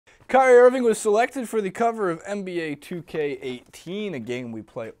Kyrie Irving was selected for the cover of NBA 2K18, a game we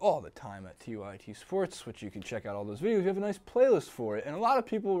play all the time at TYT Sports, which you can check out all those videos. We have a nice playlist for it. And a lot of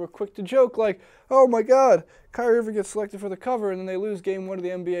people were quick to joke like, oh my God, Kyrie Irving gets selected for the cover and then they lose game 1 of the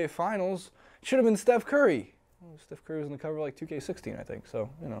NBA Finals. It should have been Steph Curry. Well, Steph Curry was on the cover like 2K16, I think. So,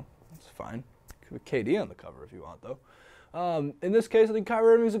 you know, that's fine. Could put KD on the cover if you want, though. In this case, I think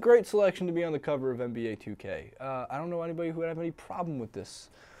Kyrie Irving is a great selection to be on the cover of NBA 2K. I don't know anybody who would have any problem with this.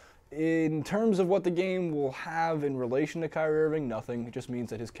 In terms of what the game will have in relation to Kyrie Irving, nothing. It just means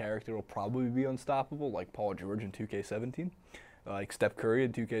that his character will probably be unstoppable, like Paul George in 2K17, like Steph Curry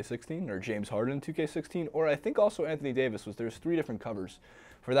in 2K16, or James Harden in 2K16, or I think also Anthony Davis. There's 3 different covers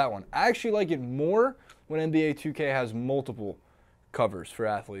for that one. I actually like it more when NBA 2K has multiple covers for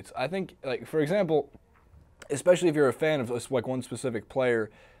athletes. I think, like, for example, especially if you're a fan of like one specific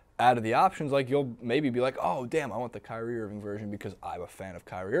player, out of the options, like, you'll maybe be like, oh damn, I want the Kyrie Irving version because I'm a fan of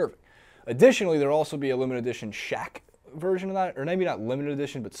Kyrie Irving. Additionally, there'll also be a limited edition Shaq version of that, or maybe not limited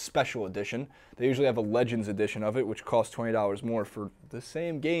edition, but special edition. They usually have a Legends edition of it, which costs $20 more for the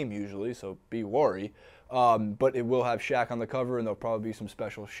same game usually, so be wary. But it will have Shaq on the cover, and there'll probably be some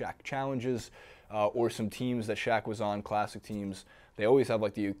special Shaq challenges, or some teams that Shaq was on, classic teams. They always have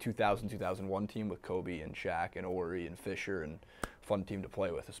like the 2000-2001 team with Kobe and Shaq and Ori and Fisher, and fun team to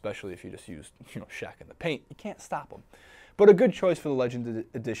play with, especially if you just use, Shaq in the paint. You can't stop them. But a good choice for the Legends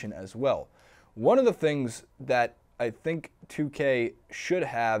edition as well. One of the things that I think 2K should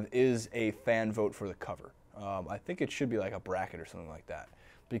have is a fan vote for the cover. I think it should be like a bracket or something like that,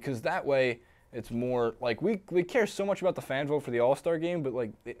 because that way it's more like we care so much about the fan vote for the All-Star game, but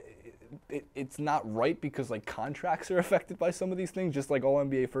like it's not right because like contracts are affected by some of these things, just like all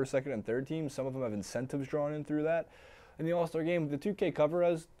NBA first, second, and third teams. Some of them have incentives drawn in through that. In the All-Star game, the 2K cover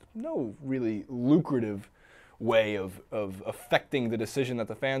has no really lucrative way of affecting the decision that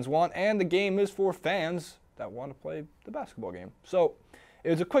the fans want, and the game is for fans that want to play the basketball game. So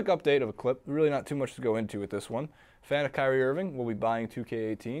it was a quick update of a clip, really not too much to go into with this one. Fan of Kyrie Irving will be buying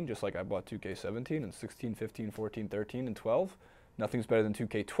 2K18, just like I bought 2K17 and 16, 15, 14, 13, and 12. Nothing's better than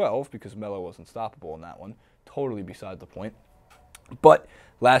 2K12 because Melo was unstoppable in that one. Totally beside the point. But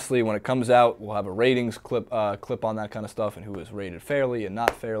lastly, when it comes out, we'll have a ratings clip on that kind of stuff and who is rated fairly and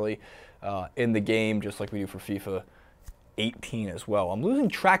not fairly in the game, just like we do for FIFA 18 as well. I'm losing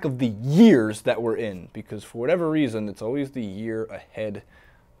track of the years that we're in because for whatever reason, it's always the year ahead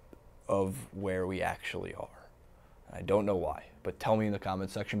of where we actually are. I don't know why, but tell me in the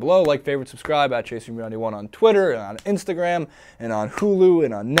comments section below. Like, favorite, subscribe at ChasingMe91 on Twitter and on Instagram and on Hulu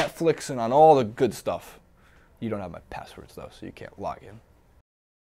and on Netflix and on all the good stuff. You don't have my passwords, though, so you can't log in.